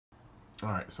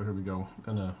Alright, so here we go. I'm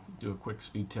gonna do a quick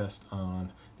speed test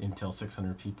on the Intel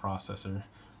 600p processor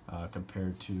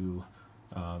compared to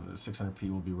the 600p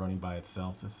will be running by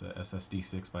itself. It's a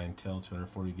SSD6 by Intel,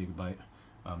 240 gigabyte.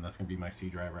 That's gonna be my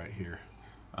C drive right here.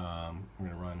 We're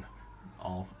gonna run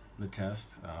all the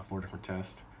tests, 4 different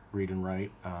tests, read and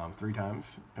write 3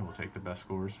 times, and we'll take the best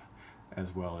scores,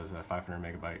 as well as a 500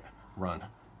 megabyte run.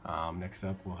 Next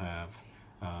up, we'll have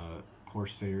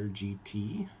Corsair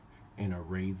GT in a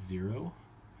RAID 0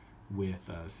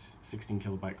 with 16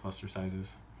 kilobyte cluster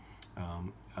sizes.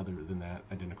 Other than that,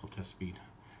 identical test speed.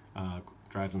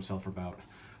 Drives themselves are about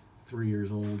 3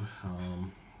 years old,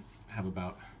 have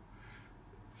about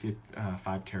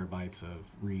 5 terabytes of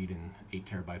read and 8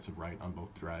 terabytes of write on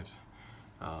both drives.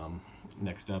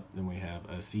 Next up, then we have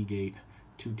a Seagate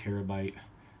 2 terabyte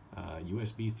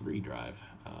USB 3 drive.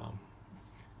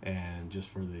 And just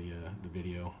for the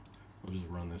video, we'll just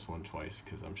run this one twice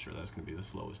because I'm sure that's going to be the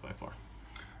slowest by far.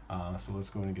 So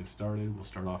let's go ahead and get started. We'll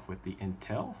start off with the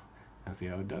Intel and see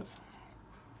how it does.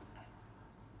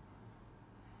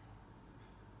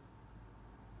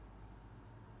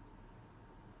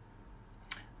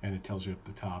 And it tells you at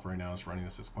the top right now it's running a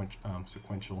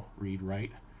sequential read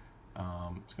write.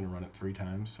 It's going to run it 3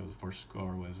 times. So the first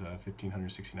score was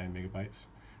 1569 megabytes.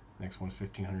 Next one's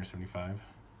 1575.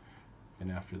 Then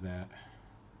after that,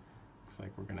 looks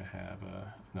like we're going to have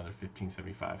another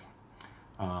 1575.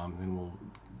 Then we'll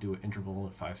do an interval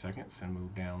at 5 seconds and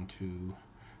move down to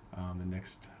the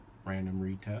next random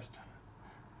read test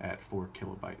at 4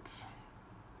 kilobytes.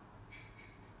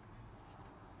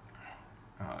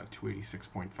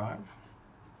 286.5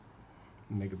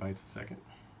 megabytes a second,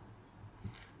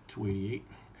 288.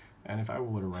 And if I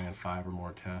would have ran 5 or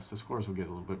more tests, the scores will get a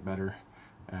little bit better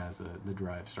as the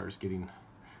drive starts getting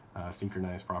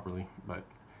synchronized properly. But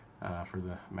for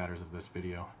the matters of this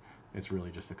video, it's really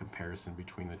just a comparison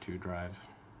between the 2 drives,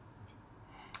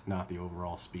 not the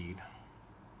overall speed.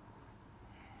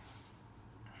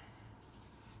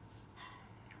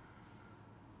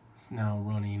 It's now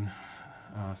running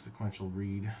sequential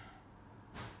read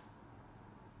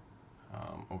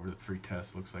over the 3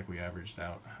 tests. Looks like we averaged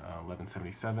out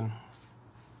 1177,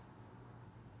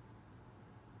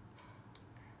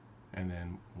 and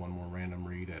then one more random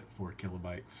read at 4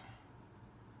 kilobytes.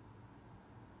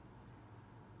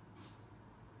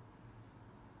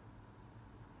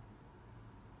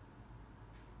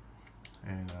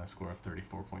 And a score of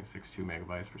 34.62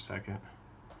 megabytes per second,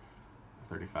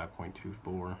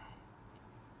 35.24.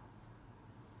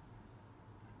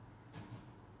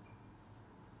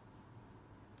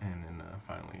 And then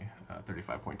finally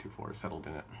 35.24 settled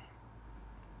in it.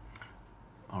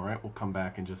 All right, we'll come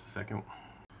back in just a second.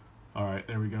 All right,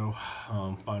 there we go.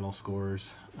 Final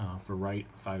scores for write: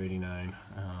 589,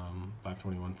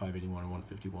 521, 581, and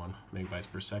 151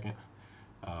 megabytes per second.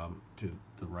 To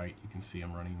the right, you can see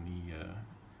I'm running the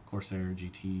Corsair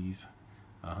GTs,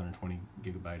 120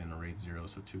 gigabyte in a RAID 0,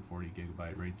 so 240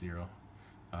 gigabyte RAID 0.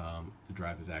 The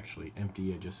drive is actually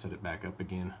empty. I just set it back up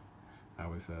again. I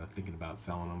was thinking about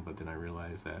selling them, but then I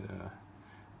realized that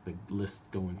the list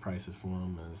going prices for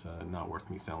them is not worth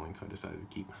me selling, so I decided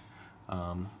to keep.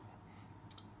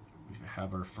 We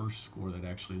have our first score that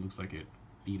actually looks like it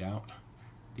beat out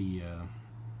the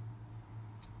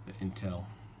Intel.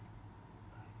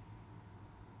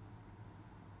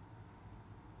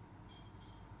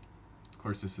 Of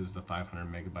course, this is the 500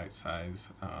 megabyte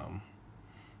size.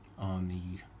 On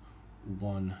the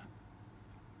 1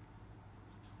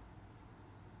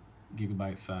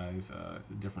 gigabyte size,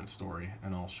 different story,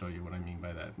 and I'll show you what I mean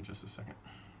by that in just a second.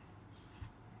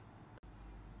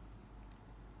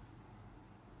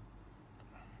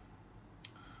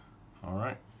 All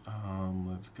right,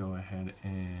 let's go ahead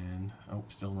and, oh,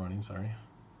 still running, sorry.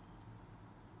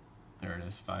 There it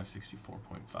is,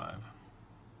 564.5.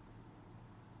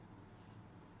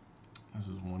 This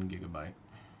is 1 gigabyte.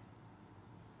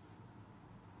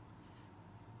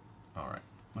 All right,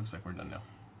 looks like we're done now.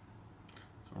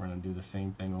 So we're going to do the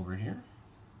same thing over here.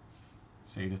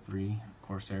 SATA 3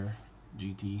 Corsair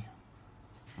GT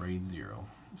RAID 0,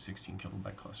 16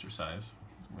 kilobyte cluster size,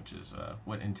 which is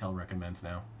what Intel recommends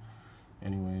now.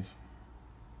 Anyways,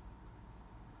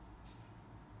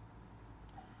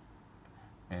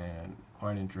 and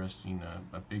quite interesting,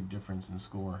 a big difference in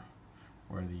score,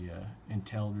 where the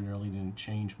Intel really didn't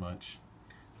change much.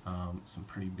 Some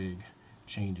pretty big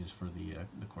changes for the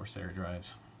Corsair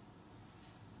drives.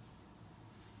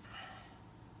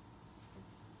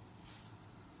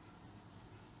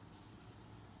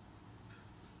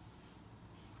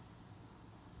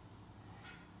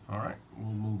 All right,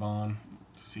 we'll move on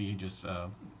to see just the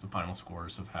final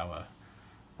scores of how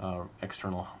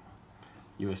external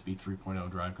USB 3.0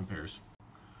 drive compares.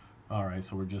 Alright,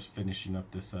 so we're just finishing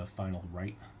up this final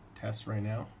write test right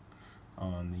now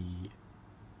on the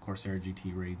Corsair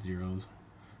GT RAID 0's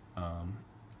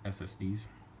SSDs,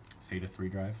 SATA 3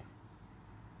 drive.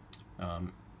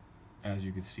 As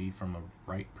you can see from a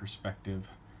write perspective,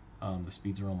 the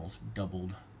speeds are almost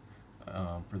doubled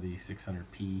for the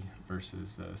 600p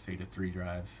versus the SATA 3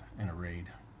 drives in a RAID.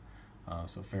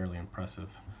 So fairly impressive.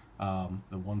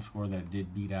 The one score that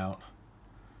did beat out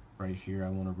right here, I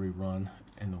want to rerun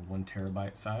in the 1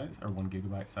 terabyte size, or 1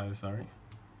 gigabyte size, sorry,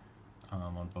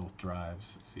 on both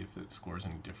drives. Let's see if it scores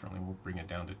any differently. We'll bring it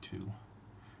down to 2.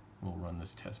 We'll run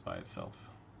this test by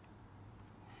itself.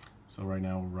 So right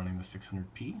now we're running the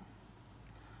 600p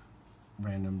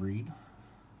random read.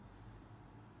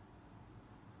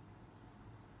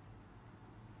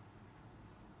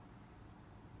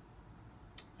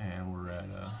 And we're at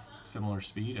a similar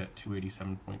speed at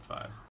 287.5.